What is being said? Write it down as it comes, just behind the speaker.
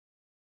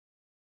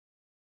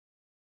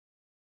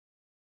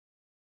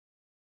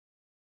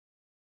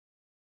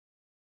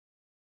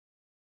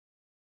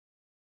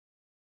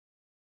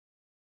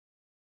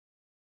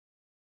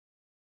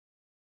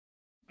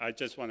I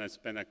just want to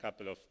spend a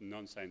couple of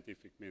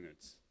non-scientific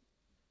minutes.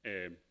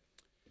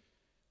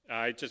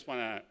 I just want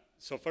to,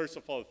 so first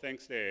of all,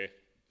 thanks the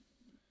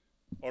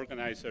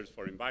organizers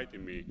for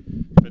inviting me,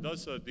 but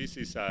also this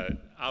is an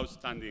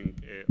outstanding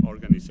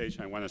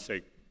organization. I want to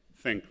say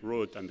thank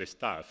Ruth and the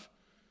staff.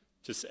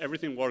 Just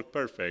everything worked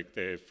perfect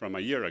from a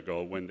year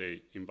ago when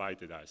they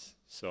invited us.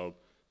 So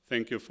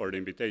thank you for the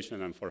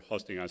invitation and for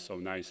hosting us so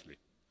nicely.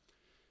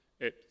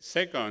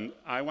 Second,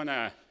 I want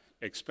to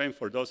explain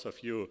for those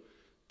of you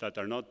that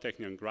are not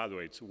Technion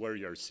graduates where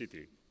you're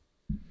sitting.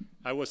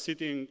 I was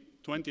sitting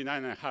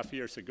 29.5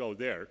 years ago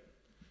there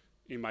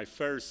in my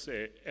first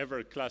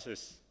ever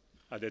classes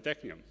at the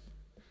Technion.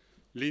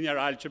 Linear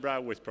algebra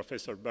with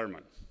Professor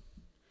Berman.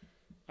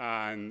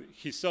 And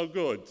he's so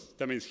good,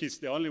 that means he's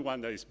the only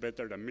one that is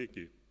better than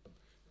Mickey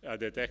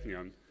at the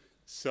Technion.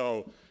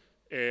 So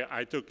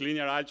I took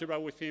linear algebra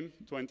with him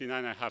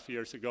 29.5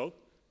 years ago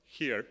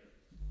here.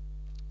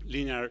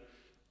 Linear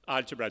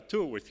algebra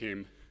 2 with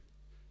him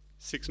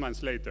 6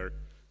 months later.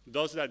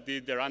 Those that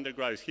did their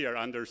undergrads here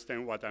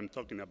understand what I'm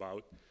talking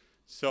about.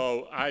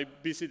 So I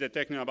visit the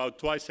Technion about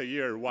twice a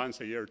year,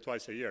 once a year,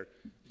 twice a year.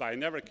 But I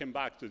never came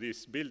back to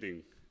this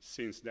building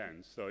since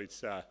then. So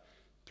it's a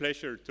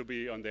pleasure to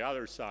be on the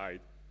other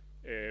side,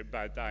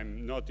 but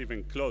I'm not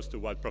even close to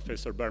what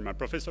Professor Berman.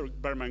 Professor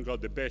Berman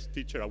got the Best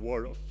Teacher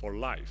Award for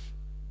Life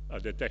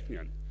at the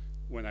Technion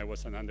when I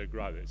was an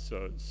undergraduate.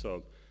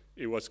 So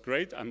it was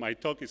great, and my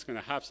talk is going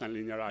to have some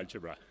linear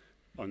algebra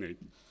on it.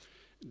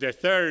 The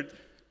third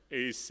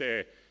is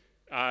the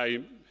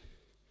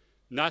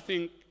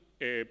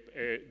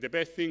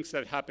best things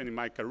that happened in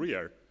my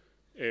career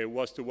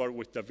was to work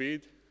with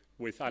David,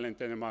 with Alan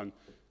Teneman,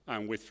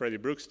 and with Freddie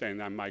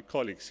Brookstein and my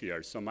colleagues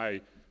here. So my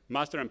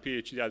master and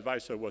PhD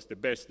advisor was the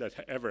best that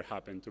ever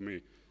happened to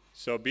me.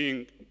 So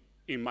being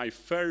in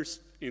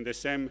the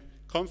same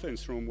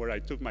conference room where I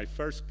took my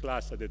first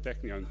class at the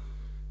Technion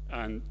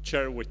and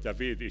share with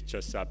David, it's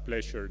just a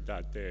pleasure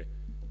that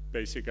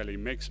basically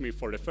makes me,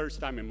 for the first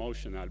time,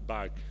 emotional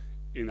back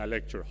in a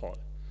lecture hall.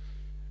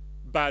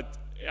 But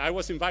I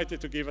was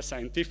invited to give a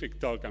scientific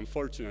talk,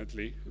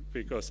 unfortunately,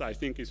 because I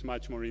think it's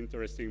much more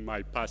interesting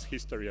my past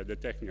history at the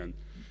Technion.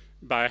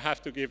 But I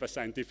have to give a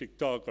scientific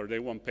talk or they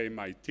won't pay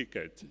my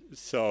ticket.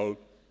 So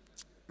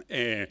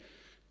at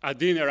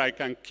dinner, I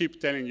can keep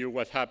telling you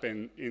what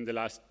happened in the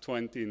last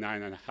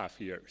 29.5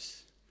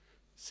 years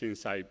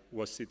since I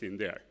was sitting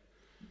there.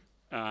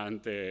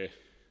 And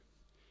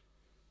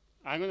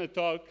I'm going to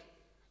talk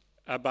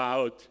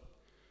about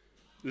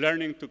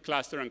learning to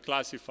cluster and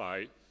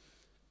classify.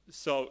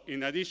 So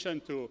in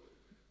addition to,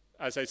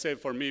 as I said,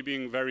 for me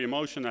being very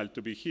emotional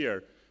to be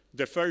here,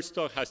 the first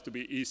talk has to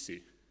be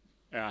easy.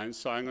 And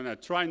so I'm going to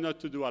try not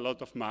to do a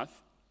lot of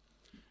math.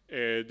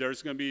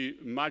 There's going to be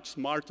much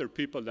smarter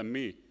people than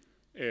me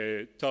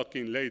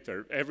talking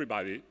later.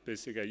 Everybody,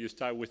 basically, you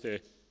start with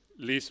the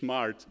least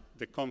smart,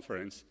 the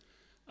conference.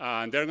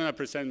 And they're going to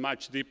present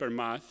much deeper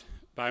math.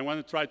 But I want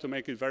to try to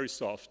make it very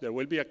soft. There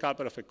will be a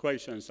couple of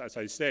equations. As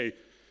I say,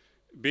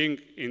 being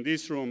in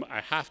this room, I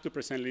have to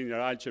present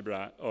linear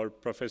algebra, or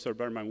Professor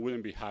Berman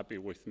wouldn't be happy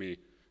with me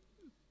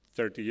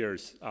 30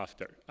 years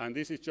after. And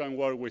this is joint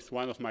work with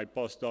one of my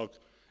postdocs,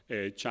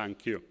 Chan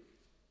Q.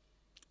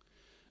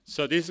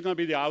 So this is going to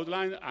be the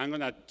outline. I'm going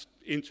to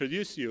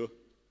introduce you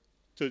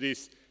to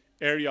this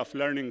area of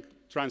learning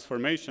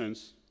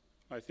transformations.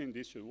 I think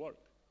this should work.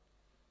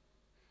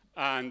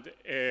 And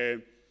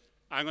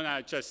I'm going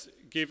to just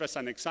give us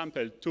an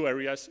example, 2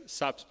 areas,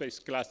 subspace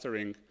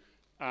clustering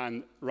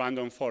and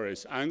random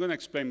forest. I'm going to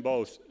explain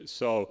both,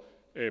 so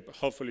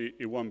hopefully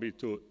it won't be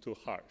too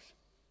hard.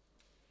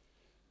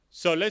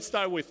 So let's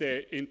start with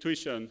the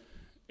intuition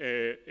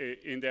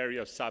in the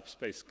area of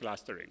subspace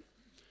clustering.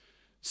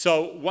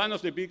 So one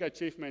of the big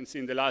achievements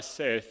in the last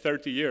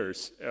 30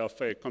 years of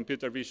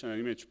computer vision and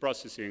image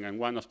processing, and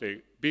one of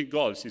the big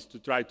goals, is to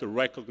try to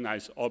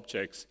recognize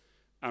objects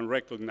and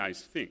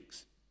recognize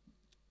things.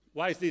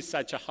 Why is this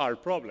such a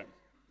hard problem?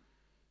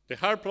 The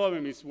hard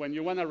problem is when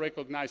you want to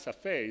recognize a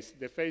face,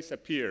 the face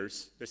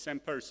appears, the same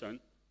person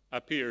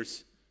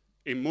appears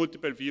in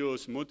multiple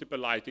views, multiple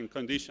lighting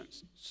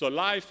conditions. So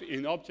life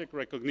in object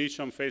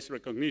recognition, face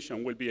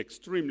recognition will be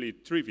extremely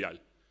trivial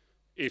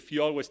if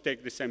you always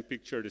take the same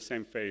picture, the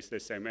same face, the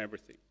same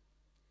everything.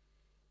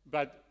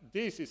 But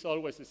this is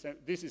always the same,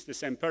 this is the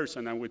same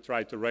person and we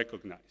try to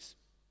recognize.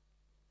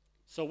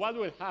 So what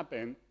will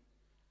happen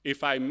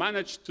if I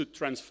manage to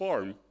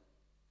transform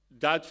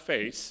that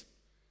face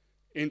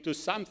into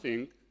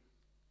something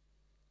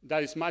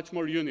that is much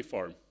more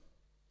uniform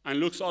and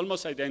looks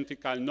almost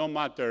identical no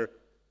matter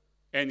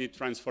any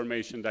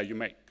transformation that you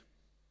make?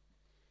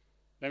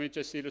 Let me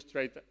just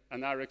illustrate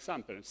another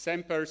example.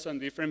 Same person,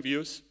 different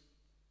views.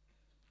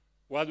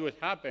 What would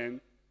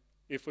happen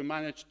if we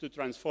managed to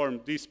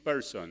transform this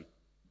person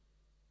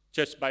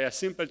just by a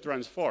simple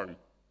transform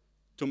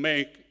to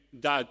make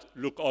that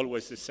look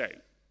always the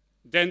same?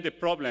 Then the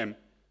problem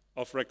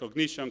of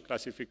recognition,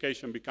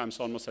 classification becomes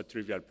almost a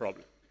trivial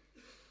problem.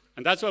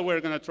 And that's what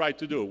we're going to try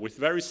to do with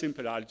very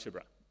simple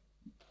algebra.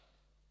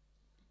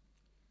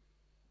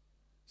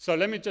 So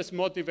let me just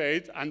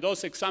motivate, and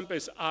those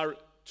examples are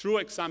true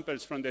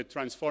examples from the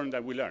transform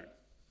that we learned.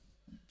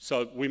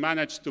 So we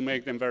managed to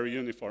make them very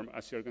uniform,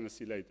 as you're going to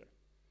see later.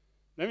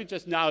 Let me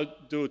just now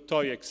do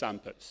toy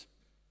examples.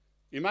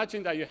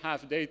 Imagine that you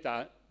have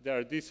data. There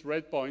are these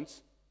red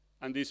points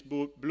and these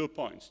blue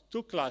points,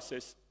 two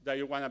classes that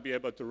you want to be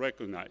able to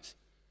recognize.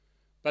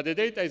 But the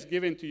data is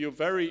given to you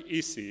very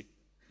easy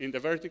in the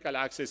vertical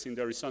axis, in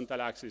the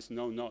horizontal axis,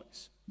 no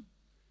noise.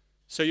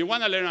 So you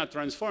want to learn a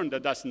transform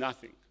that does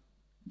nothing,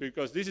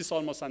 because this is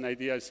almost an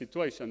ideal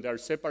situation. They are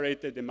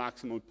separated the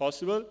maximum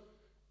possible,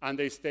 and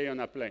they stay on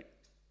a plane.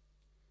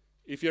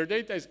 If your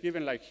data is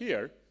given like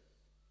here,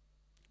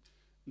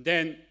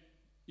 then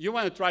you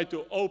want to try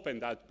to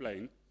open that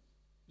plane,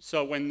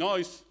 so when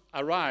noise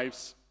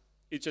arrives,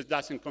 it just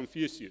doesn't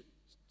confuse you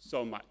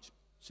so much.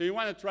 So you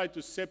want to try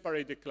to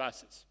separate the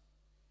classes.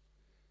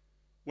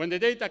 When the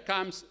data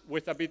comes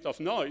with a bit of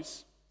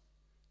noise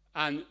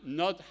and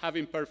not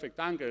having perfect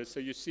angles, so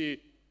you see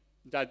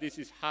that this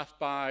is half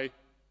pi,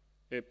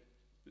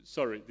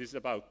 sorry, this is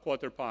about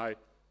quarter pi,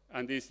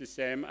 and this is the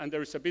same, and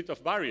there is a bit of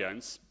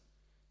variance,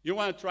 you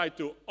want to try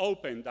to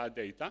open that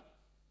data.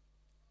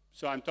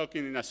 So I'm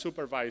talking in a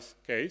supervised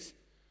case.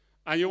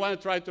 And you want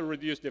to try to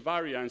reduce the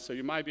variance, so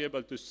you might be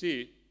able to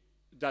see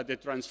that the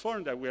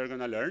transform that we are going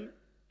to learn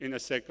in a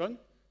second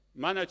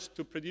managed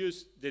to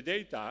produce the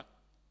data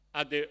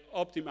at the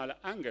optimal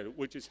angle,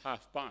 which is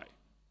half pi.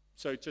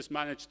 So it just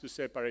managed to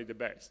separate the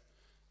best.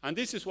 And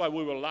this is what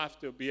we will love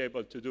to be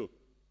able to do.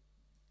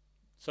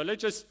 So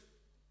let's just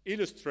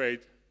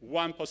illustrate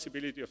one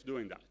possibility of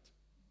doing that.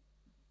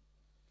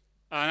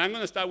 And I'm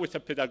going to start with a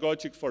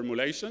pedagogic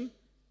formulation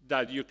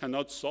that you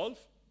cannot solve,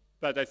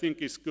 but I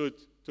think is good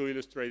to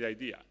illustrate the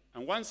idea.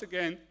 And once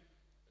again,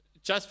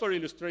 just for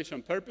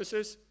illustration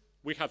purposes,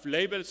 we have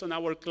labels on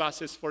our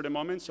classes for the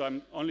moment, so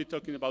I'm only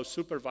talking about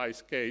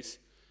supervised case.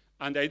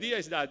 And the idea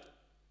is that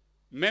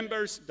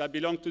members that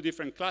belong to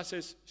different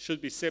classes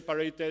should be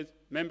separated.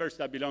 Members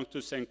that belong to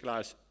the same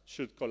class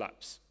should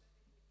collapse.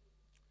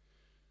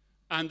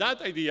 And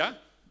that idea,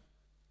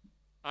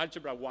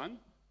 algebra 1,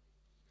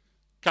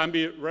 can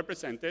be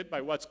represented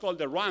by what's called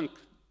the rank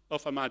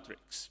of a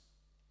matrix.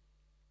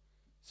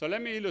 So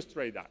let me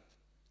illustrate that.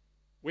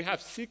 We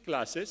have C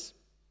classes,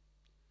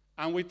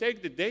 and we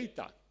take the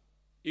data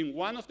in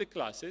one of the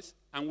classes,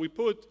 and we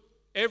put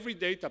every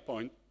data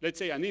point, let's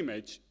say an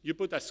image, you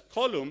put as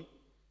column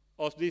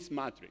of this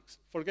matrix.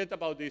 Forget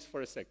about this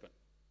for a second.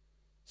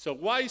 So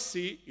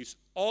YC is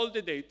all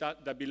the data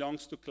that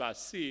belongs to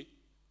class C,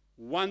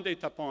 one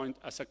data point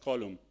as a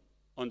column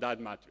on that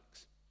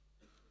matrix.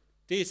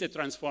 This is a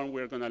transform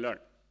we're going to learn.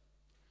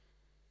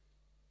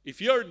 If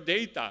your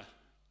data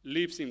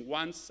lives in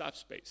one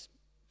subspace,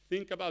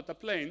 think about a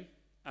plane,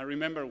 and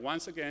remember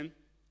once again,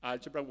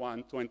 algebra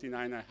 1,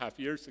 29.5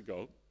 years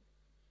ago,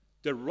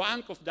 the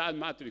rank of that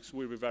matrix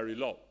will be very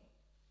low.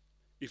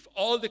 If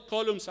all the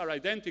columns are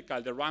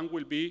identical, the rank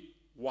will be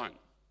 1,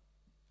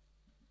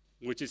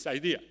 which is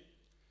ideal.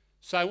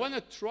 So I want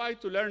to try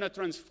to learn a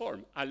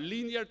transform, a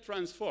linear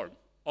transform.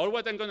 All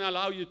what I'm going to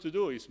allow you to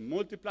do is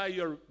multiply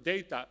your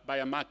data by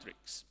a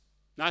matrix,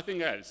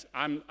 nothing else.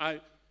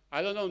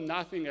 I don't know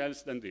nothing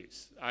else than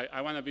this.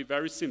 I want to be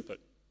very simple.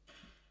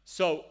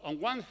 So on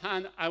one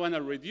hand, I want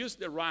to reduce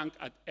the rank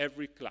at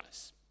every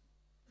class.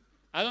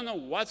 I don't know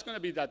what's going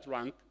to be that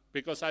rank,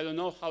 because I don't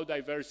know how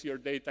diverse your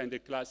data in the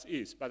class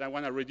is, but I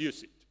want to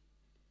reduce it.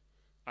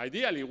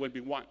 Ideally, it will be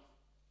 1,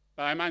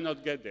 but I might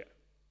not get there.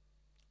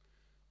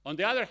 On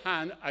the other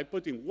hand, I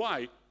put in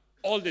Y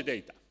all the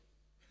data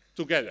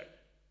together.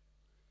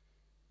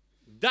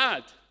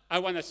 That I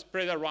want to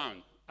spread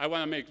around. I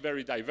want to make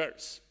very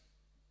diverse.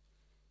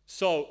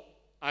 So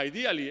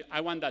ideally,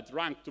 I want that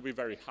rank to be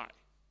very high,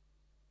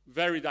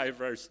 very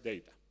diverse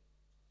data.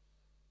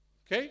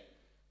 Okay?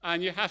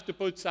 And you have to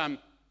put some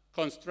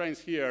constraints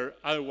here,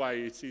 otherwise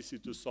it's easy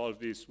to solve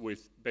this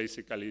with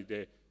basically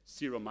the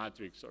zero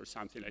matrix or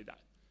something like that.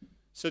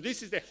 So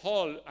this is the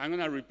whole, I'm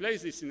going to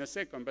replace this in a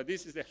second, but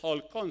this is the whole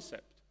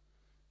concept.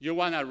 You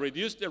want to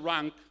reduce the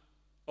rank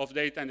of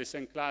data in the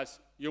same class,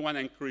 you want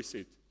to increase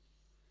it.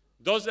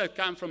 Those that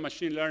come from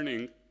machine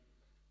learning,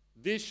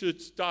 this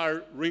should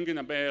start ringing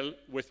a bell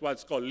with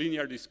what's called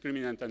linear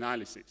discriminant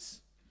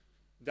analysis.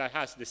 That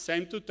has the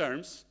same two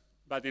terms,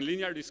 but in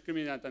linear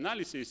discriminant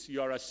analysis,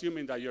 you are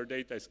assuming that your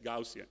data is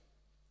Gaussian.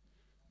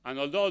 And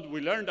although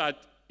we learned that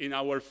in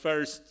our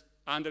first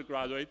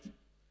undergraduate,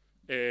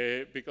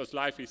 because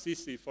life is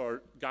easy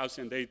for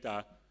Gaussian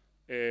data,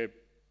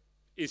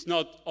 it's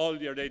not all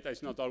your data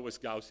is not always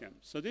Gaussian.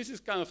 So this is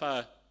kind of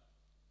a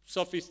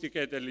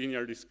sophisticated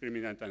linear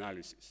discriminant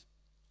analysis.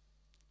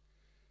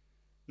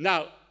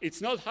 Now,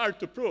 it's not hard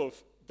to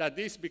prove that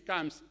this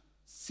becomes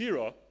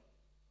 0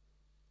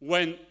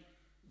 when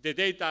the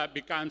data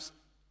becomes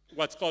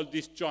what's called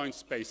disjoint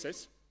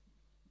spaces,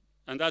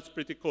 and that's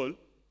pretty cool.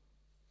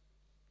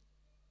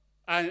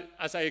 And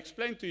as I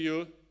explained to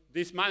you,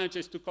 this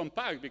manages to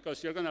compact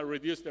because you're going to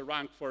reduce the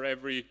rank for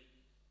every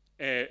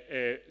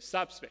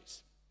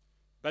subspace.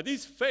 But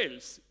this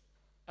fails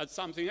at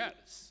something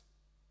else.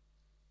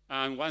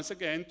 And once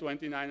again,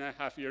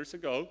 29.5 years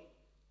ago,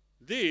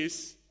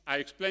 this, I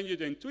explained you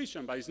the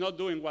intuition, but it's not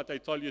doing what I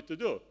told you to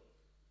do.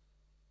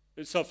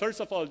 So first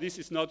of all, this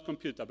is not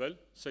computable,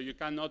 so you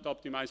cannot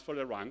optimize for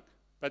the rank.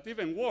 But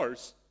even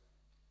worse,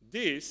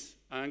 this,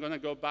 and I'm going to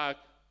go back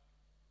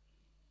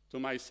to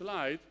my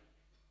slide,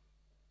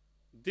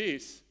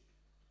 this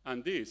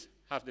and this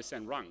have the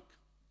same rank,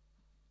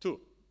 too.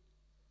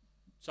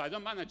 So I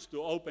don't manage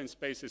to open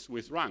spaces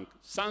with rank.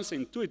 Sounds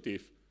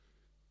intuitive,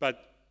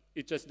 but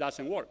it just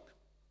doesn't work.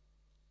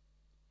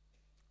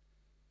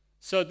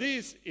 So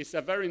this is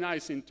a very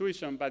nice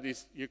intuition, but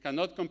you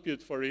cannot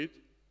compute for it,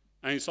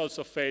 and it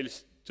also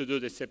fails to do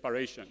the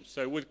separation.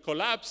 So it will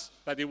collapse,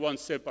 but it won't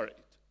separate.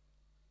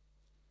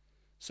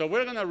 So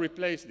we're going to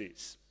replace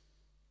this.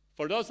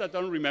 For those that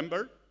don't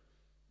remember,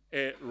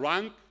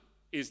 rank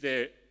is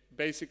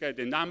basically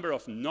the number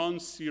of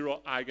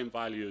non-zero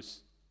eigenvalues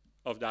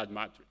of that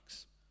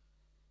matrix.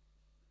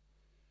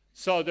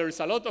 So there is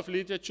a lot of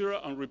literature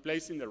on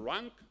replacing the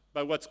rank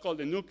by what's called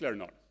the nuclear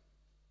norm.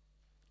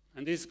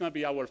 And this is going to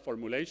be our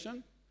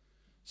formulation.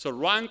 So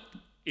rank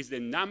is the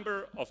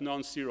number of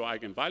non-zero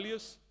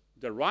eigenvalues.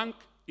 The rank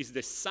is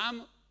the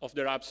sum of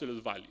their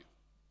absolute value.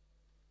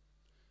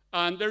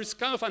 And there's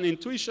kind of an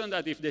intuition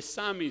that if the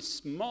sum is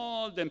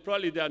small, then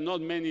probably there are not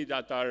many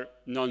that are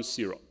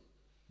non-zero.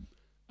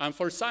 And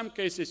for some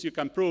cases, you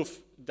can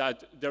prove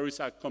that there is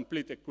a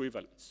complete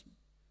equivalence.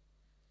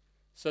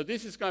 So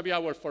this is going to be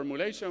our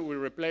formulation. We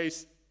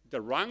replace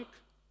the rank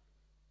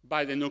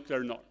by the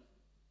nuclear norm.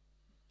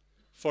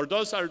 For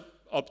those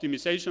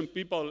optimization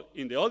people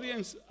in the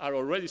audience are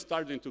already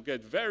starting to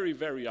get very,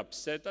 very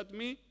upset at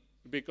me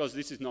because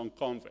this is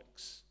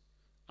non-convex.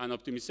 And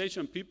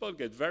optimization people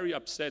get very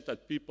upset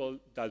at people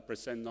that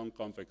present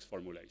non-convex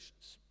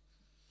formulations.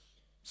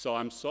 So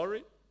I'm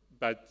sorry,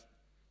 but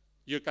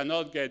you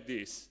cannot get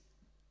this.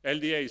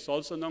 LDA is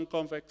also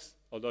non-convex,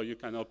 although you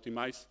can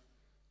optimize.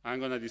 I'm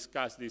going to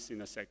discuss this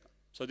in a second.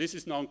 So this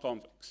is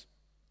non-convex.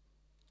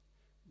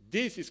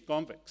 This is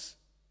convex.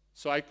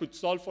 So I could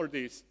solve for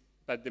this,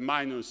 but the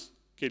minus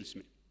kills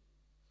me.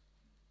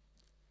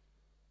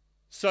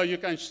 So you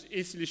can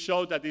easily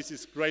show that this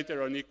is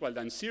greater or equal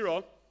than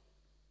 0.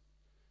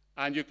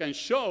 And you can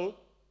show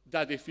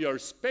that if your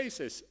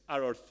spaces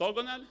are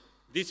orthogonal,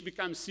 this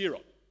becomes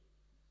 0.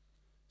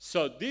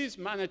 So this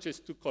manages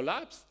to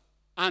collapse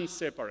and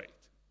separate,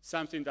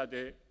 something that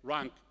the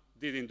rank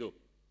didn't do.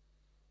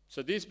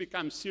 So this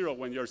becomes 0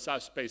 when your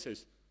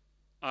subspaces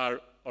are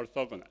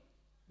orthogonal,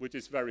 which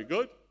is very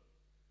good.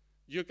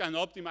 You can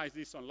optimize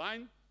this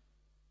online.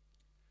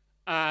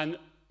 And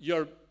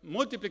your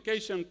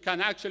multiplication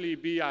can actually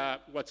be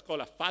what's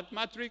called a fat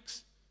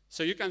matrix.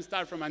 So you can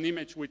start from an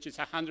image which is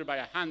 100 by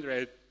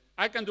 100.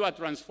 I can do a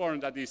transform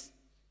that is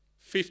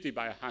 50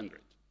 by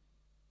 100.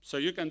 So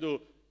you can do,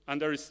 and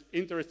there is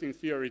interesting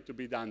theory to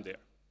be done there.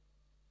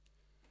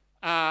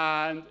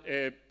 And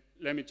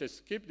let me just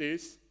skip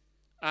this.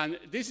 And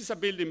this is a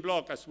building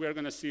block, as we're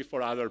going to see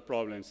for other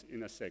problems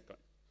in a second.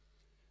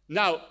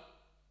 Now,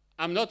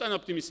 I'm not an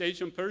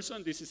optimization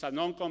person. This is a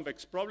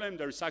non-convex problem.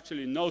 There's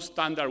actually no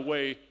standard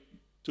way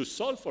to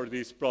solve for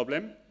this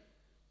problem.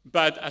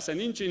 But as an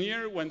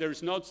engineer, when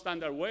there's no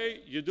standard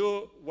way, you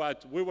do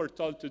what we were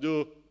told to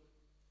do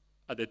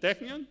at the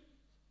Technion,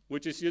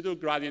 which is you do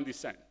gradient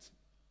descent.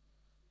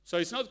 So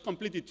it's not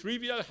completely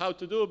trivial how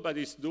to do, but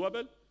it's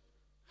doable,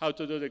 how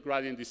to do the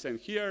gradient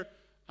descent here.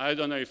 I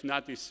don't know if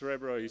Nati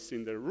Srebro is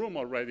in the room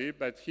already,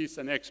 but he's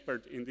an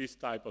expert in this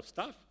type of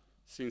stuff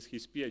since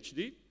his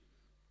PhD,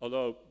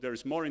 although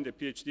there's more in the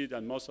PhD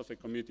than most of the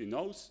community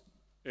knows.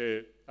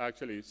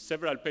 Actually,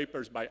 several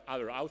papers by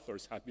other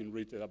authors have been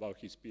written about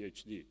his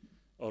PhD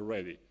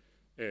already,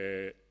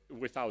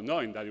 without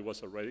knowing that it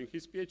was already in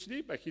his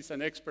PhD, but he's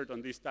an expert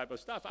on this type of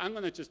stuff. I'm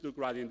going to just do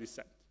gradient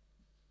descent,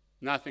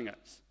 nothing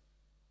else.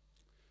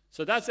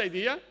 So that's the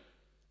idea.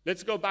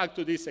 Let's go back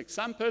to this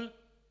example.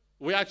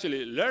 We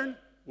actually learn.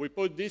 We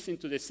put this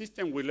into the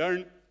system. We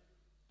learn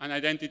an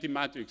identity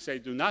matrix, say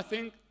do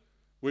nothing.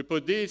 We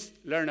put this,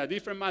 learn a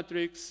different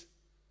matrix.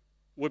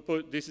 We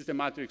put, this is the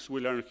matrix we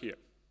learn here.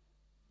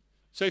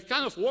 So it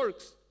kind of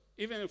works,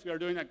 even if we are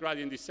doing a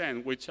gradient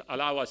descent, which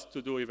allow us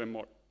to do even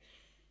more.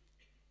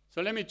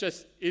 So let me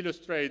just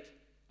illustrate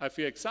a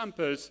few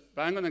examples,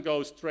 but I'm going to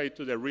go straight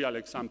to the real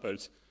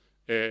examples,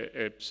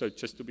 so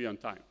just to be on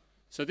time.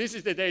 So this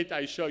is the data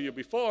I showed you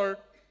before.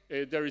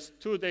 There is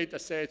 2 data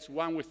sets,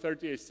 one with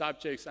 38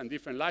 subjects and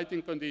different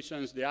lighting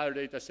conditions, the other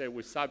data set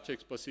with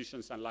subjects,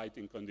 positions, and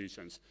lighting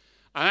conditions.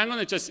 And I'm going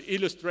to just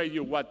illustrate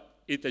you what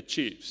it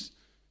achieves.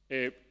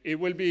 It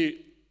will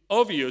be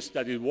obvious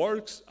that it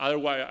works,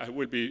 otherwise I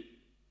will be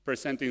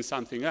presenting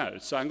something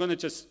else. So I'm going to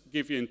just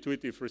give you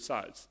intuitive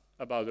results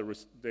about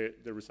the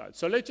results.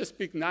 So let's just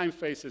pick 9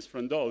 phases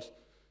from those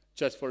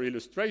just for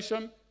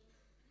illustration.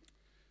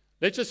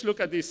 Let's just look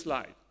at this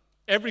slide.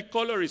 Every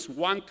color is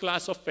one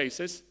class of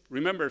phases.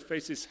 Remember,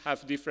 phases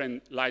have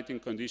different lighting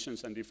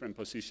conditions and different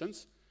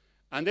positions.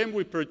 And then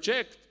we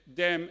project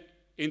them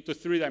into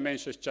 3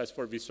 dimensions just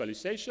for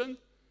visualization.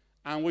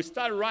 And we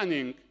start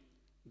running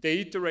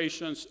the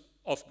iterations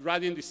of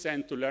gradient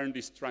descent to learn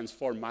this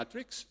transform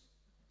matrix.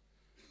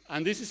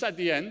 And this is at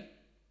the end.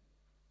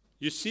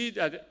 You see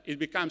that it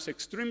becomes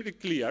extremely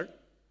clear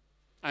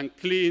and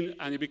clean,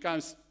 and it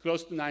becomes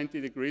close to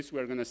 90 degrees.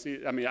 We're going to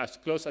see, I mean, as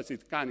close as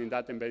it can in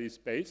that embedded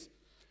space.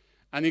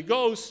 And it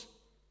goes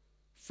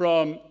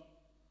from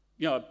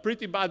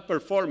pretty bad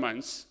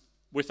performance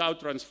without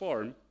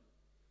transform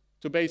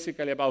to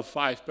basically about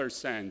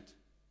 5%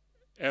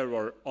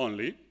 error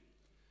only.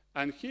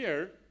 And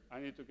here, I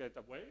need to get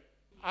away,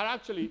 are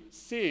actually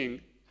seeing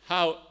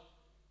how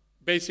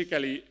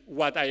basically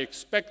what I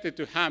expected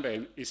to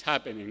happen is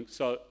happening.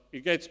 So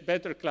it gets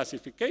better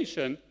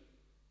classification,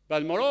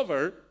 but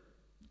moreover,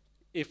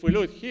 if we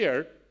look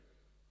here,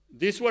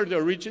 these were the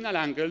original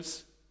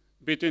angles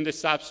between the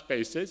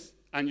subspaces,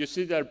 and you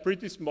see they're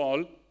pretty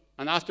small,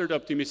 and after the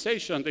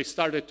optimization, they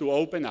started to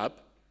open up.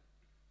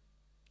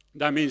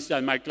 That means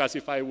that my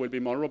classifier will be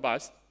more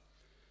robust.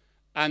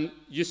 And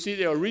you see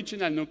the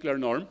original nuclear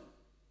norm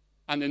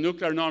and the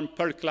nuclear norm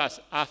per class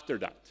after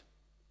that.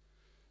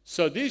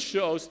 So this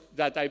shows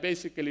that I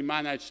basically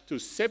managed to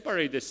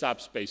separate the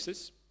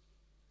subspaces,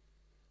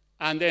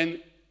 and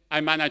then I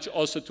managed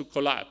also to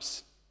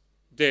collapse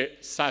the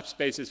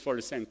subspaces for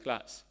the same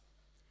class.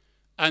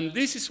 And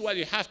this is what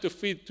you have to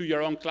feed to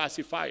your own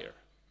classifier.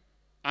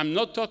 I'm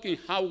not talking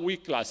how we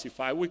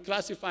classify. We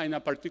classify in a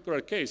particular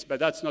case, but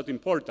that's not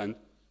important.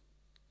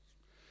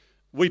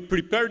 We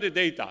prepare the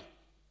data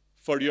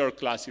for your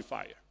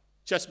classifier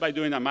just by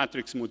doing a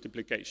matrix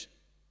multiplication.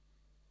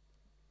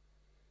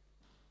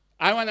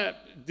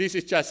 This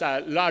is just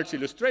a large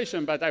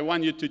illustration, but I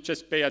want you to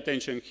just pay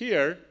attention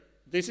here.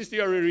 This is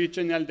the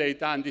original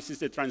data, and this is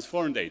the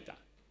transform data.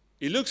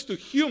 It looks to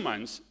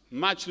humans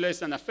much less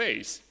than a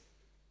face,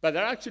 but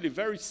they're actually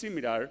very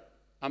similar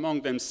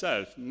among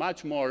themselves,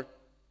 much more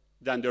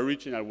than the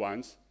original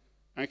ones.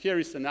 And here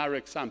is another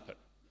example.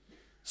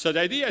 So the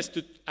idea is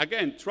to,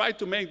 again, try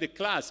to make the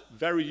class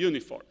very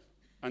uniform.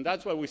 And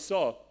that's what we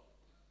saw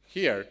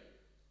here,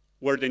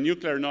 where the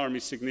nuclear norm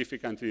is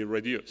significantly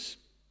reduced.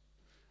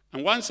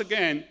 And once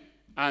again,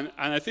 and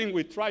I think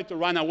we try to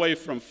run away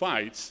from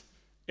fights,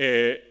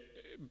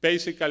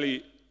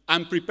 basically,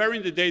 I'm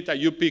preparing the data,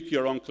 you pick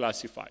your own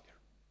classifier.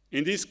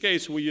 In this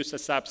case, we use a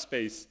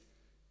subspace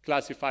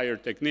classifier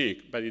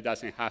technique, but it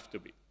doesn't have to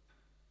be.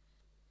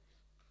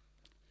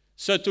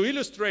 So to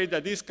illustrate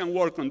that this can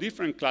work on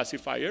different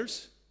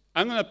classifiers,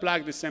 I'm going to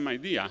plug the same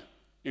idea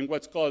in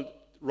what's called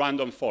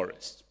random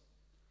forest.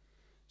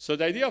 So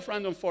the idea of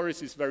random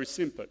forest is very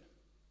simple.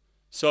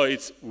 So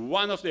it's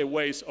one of the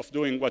ways of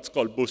doing what's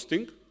called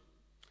boosting.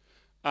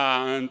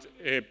 And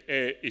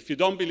if you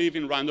don't believe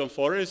in random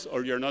forest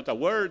or you're not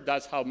aware,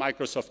 that's how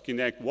Microsoft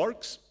Kinect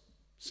works.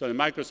 So the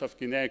Microsoft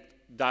Kinect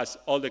does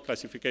all the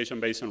classification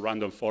based on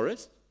random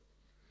forest.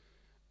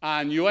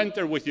 And you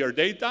enter with your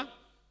data,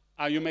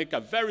 and you make a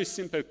very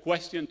simple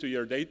question to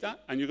your data,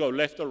 and you go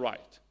left or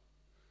right.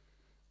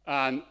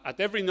 And at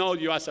every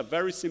node, you ask a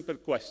very simple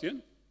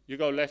question. You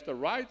go left or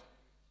right.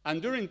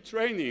 And during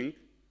training,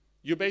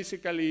 you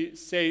basically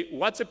say,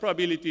 what's the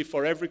probability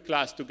for every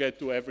class to get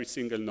to every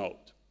single node?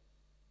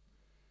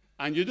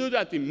 And you do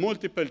that in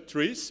multiple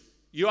trees.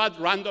 You add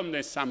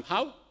randomness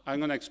somehow. I'm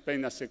going to explain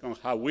in a second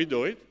how we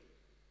do it.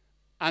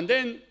 And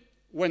then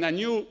when a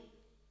new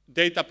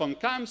data point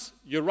comes,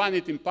 you run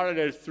it in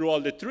parallel through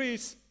all the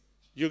trees.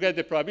 You get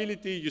the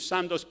probability. You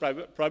sum those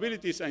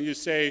probabilities, and you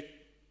say,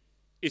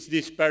 is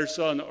this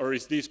person or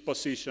is this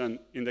position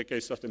in the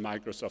case of the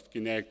Microsoft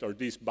Kinect or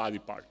these body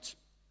parts?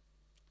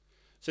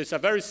 So it's a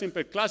very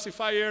simple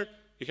classifier.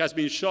 It has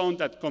been shown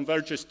that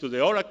converges to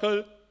the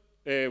oracle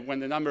when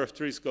the number of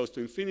trees goes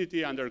to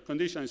infinity under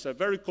conditions. It's a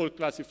very cool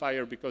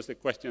classifier because the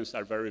questions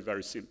are very,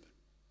 very simple.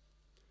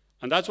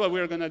 And that's what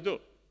we're going to do.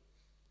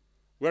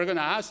 We're going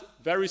to ask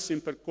very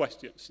simple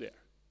questions there.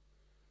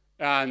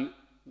 And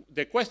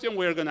the question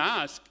we're going to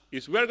ask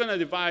is we're going to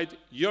divide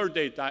your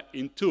data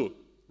in two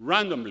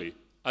randomly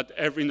at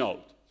every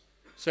node.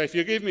 So if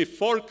you give me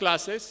 4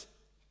 classes,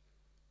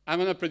 I'm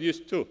going to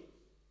produce 2.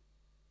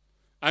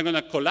 I'm going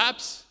to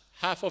collapse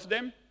half of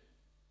them,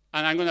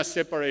 and I'm going to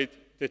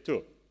separate the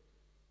 2.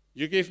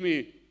 You give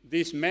me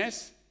this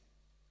mess,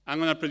 I'm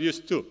going to produce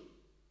 2.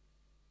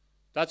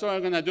 That's what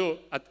I'm going to do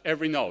at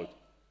every node.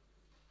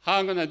 How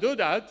I'm going to do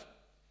that?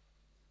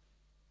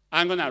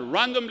 I'm going to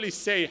randomly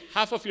say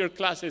half of your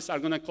classes are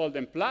going to call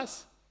them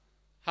plus,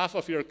 half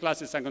of your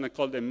classes I'm going to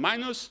call them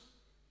minus.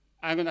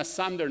 I'm going to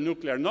sum their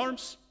nuclear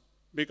norms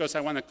because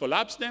I want to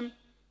collapse them,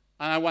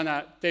 and I want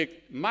to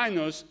take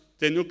minus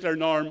the nuclear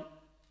norm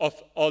of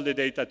all the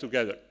data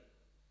together.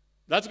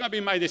 That's going to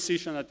be my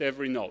decision at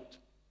every node.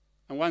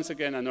 And once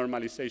again, a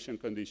normalization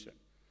condition.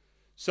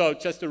 So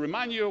just to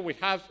remind you, we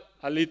have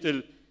a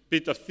little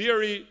bit of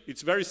theory.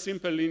 It's very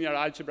simple linear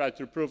algebra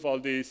to prove all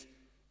this,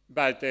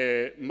 but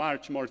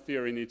much more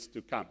theory needs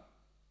to come.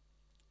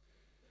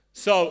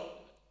 So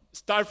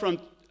start from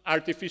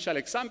artificial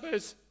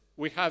examples.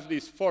 We have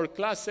these 4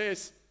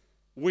 classes.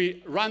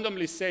 We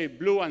randomly say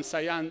blue and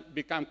cyan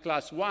become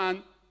class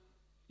 1,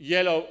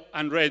 yellow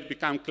and red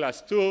become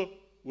class 2.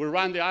 We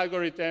run the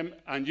algorithm,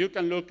 and you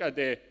can look at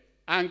the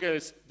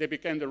angles, they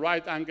became the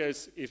right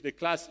angles if the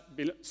class,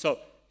 so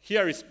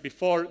here is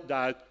before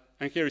that,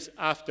 and here is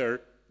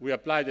after we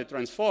apply the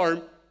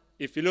transform.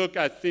 If you look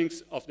at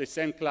things of the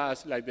same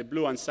class, like the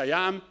blue and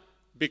cyan,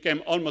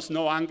 became almost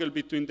no angle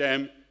between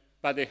them,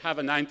 but they have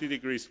a 90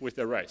 degrees with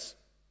the rest.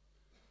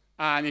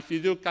 And if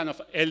you do kind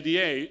of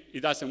LDA,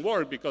 it doesn't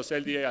work because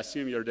LDA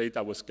assumes your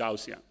data was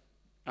Gaussian.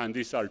 And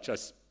these are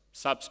just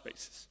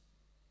subspaces.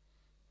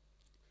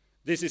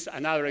 This is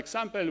another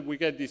example. We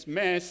get this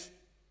mess.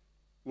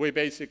 We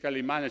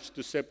basically managed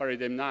to separate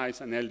them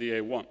nice, and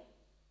LDA won.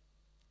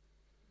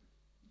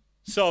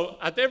 So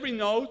at every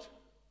node,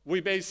 we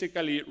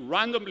basically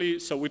randomly,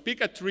 so we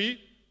pick a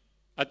tree.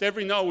 At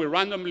every node, we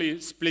randomly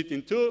split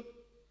in two,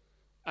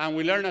 and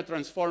we learn a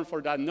transform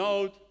for that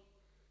node.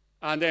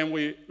 And then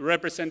we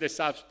represent the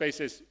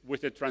subspaces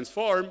with a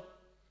transform.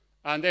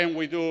 And then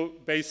we do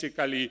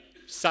basically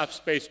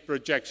subspace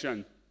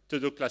projection to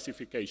do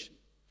classification.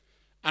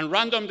 And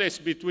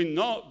randomness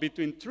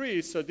between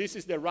trees, so this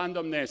is the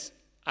randomness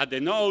at the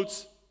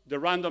nodes. The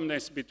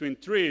randomness between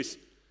trees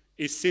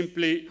is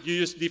simply you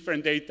use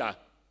different data.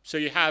 So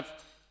you have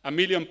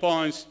 1,000,000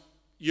 points,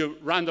 you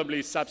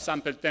randomly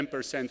subsample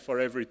 10% for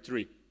every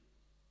tree.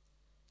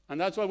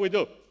 And that's what we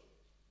do.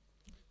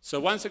 So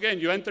once again,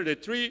 you enter the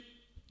tree,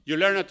 you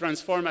learn a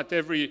transform at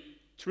every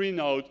tree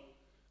node,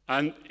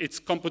 and it's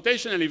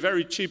computationally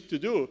very cheap to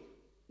do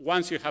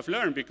once you have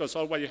learned, because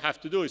all what you have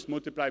to do is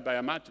multiply by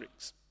a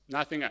matrix,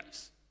 nothing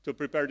else, to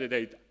prepare the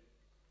data.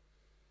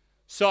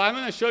 So I'm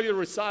going to show you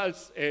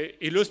results,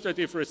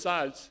 illustrative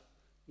results,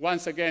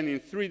 once again in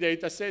 3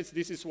 data sets.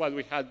 This is what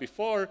we had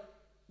before.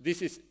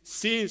 This is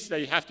scenes that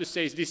you have to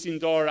say, is this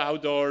indoor,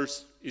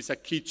 outdoors, is a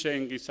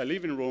kitchen, is a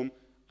living room,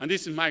 and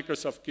this is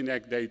Microsoft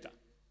Kinect data.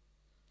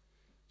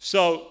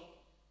 So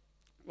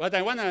what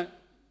I want to,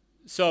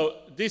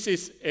 so this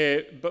is,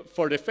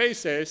 for the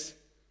faces,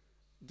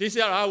 these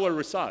are our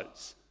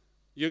results.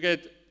 You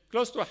get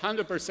close to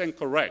 100%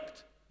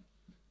 correct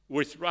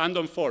with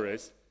random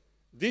forest.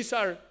 These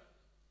are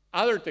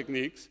other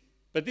techniques,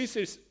 but this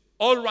is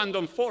all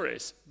random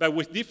forest, but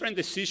with different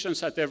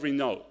decisions at every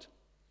node.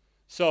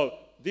 So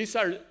these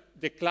are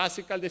the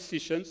classical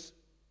decisions,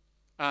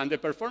 and the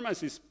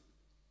performance is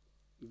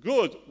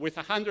good with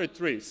 100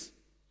 trees.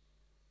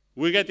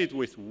 We get it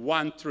with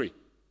 1 tree.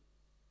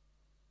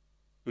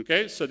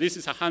 Okay, so this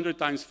is 100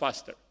 times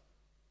faster.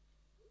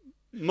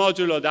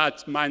 Modulo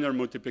that minor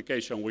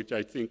multiplication, which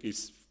I think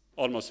is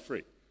almost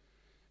free.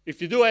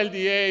 If you do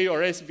LDA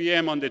or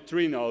SVM on the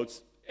tree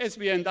nodes,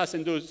 SVM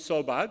doesn't do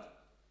so bad,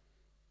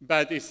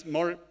 but it's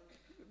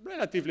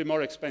relatively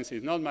more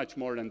expensive, not much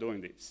more than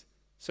doing this.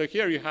 So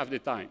here you have the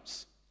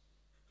times.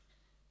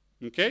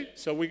 Okay,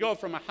 so we go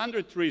from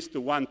 100 trees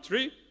to 1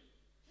 tree,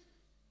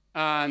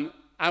 and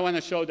I want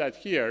to show that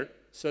here.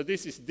 So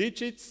this is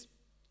digits,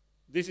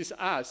 this is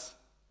us.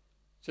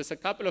 Just a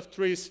couple of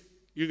trees,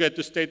 you get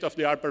to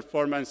state-of-the-art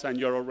performance, and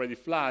you're already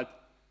flat.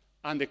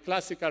 And the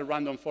classical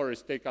random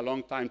forests take a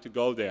long time to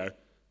go there.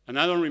 And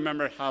I don't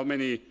remember how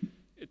many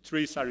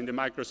trees are in the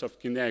Microsoft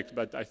Kinect,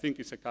 but I think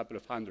it's a couple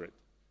of hundred.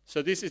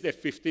 So this is the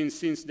 15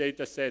 scenes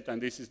data set, and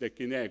this is the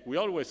Kinect. We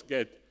always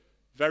get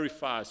very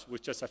fast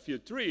with just a few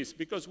trees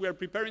because we are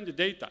preparing the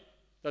data.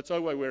 That's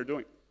all what we're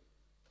doing.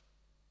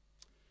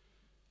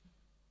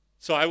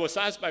 So I was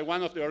asked by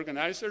one of the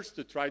organizers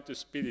to try to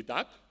speed it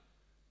up.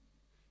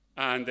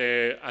 And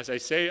as I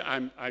say,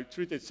 I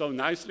treat it so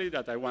nicely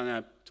that I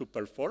want to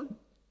perform.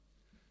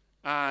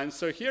 And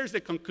so here's the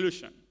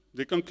conclusion.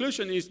 The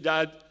conclusion is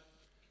that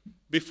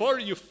before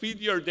you feed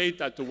your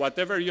data to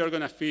whatever you're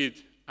going to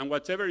feed and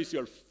whatever is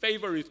your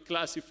favorite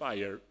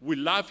classifier, we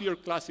love your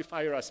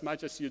classifier as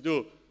much as you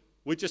do.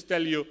 We just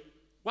tell you,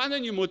 why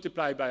don't you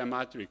multiply by a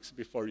matrix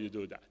before you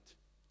do that?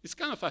 It's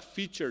kind of a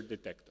feature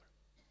detector.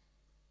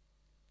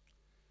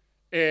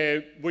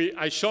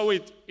 I show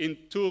it in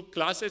 2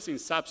 classes, in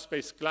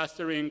subspace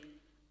clustering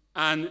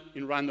and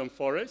in random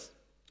forest.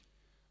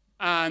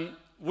 And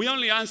we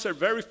only answer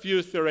very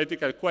few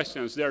theoretical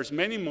questions. There's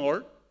many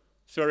more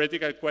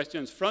theoretical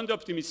questions from the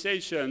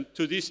optimization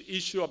to this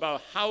issue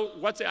about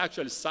what's the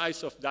actual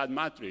size of that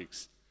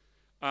matrix.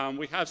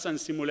 We have some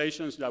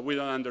simulations that we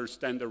don't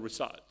understand the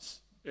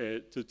results,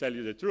 to tell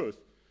you the truth.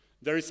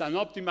 There is an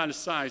optimal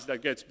size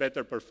that gets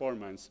better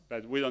performance,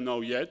 but we don't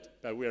know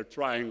yet, but we are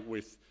trying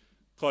with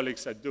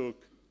colleagues at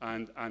Duke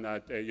and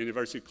at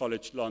University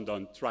College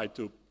London try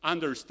to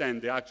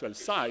understand the actual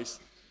size,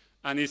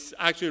 and it's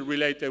actually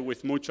related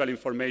with mutual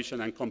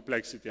information and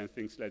complexity and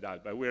things like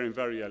that, but we're in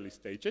very early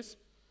stages.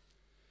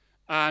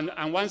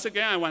 And once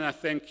again, I want to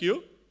thank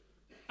you,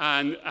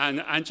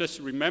 and just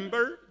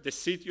remember, the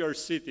seat you're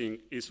sitting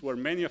is where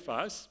many of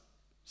us,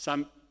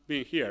 some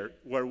being here,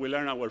 where we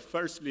learn our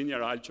first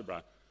linear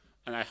algebra,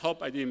 and I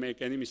hope I didn't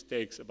make any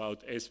mistakes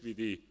about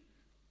SVD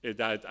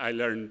that I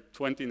learned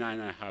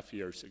 29.5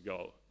 years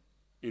ago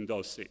in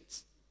those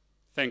seats.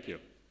 Thank you.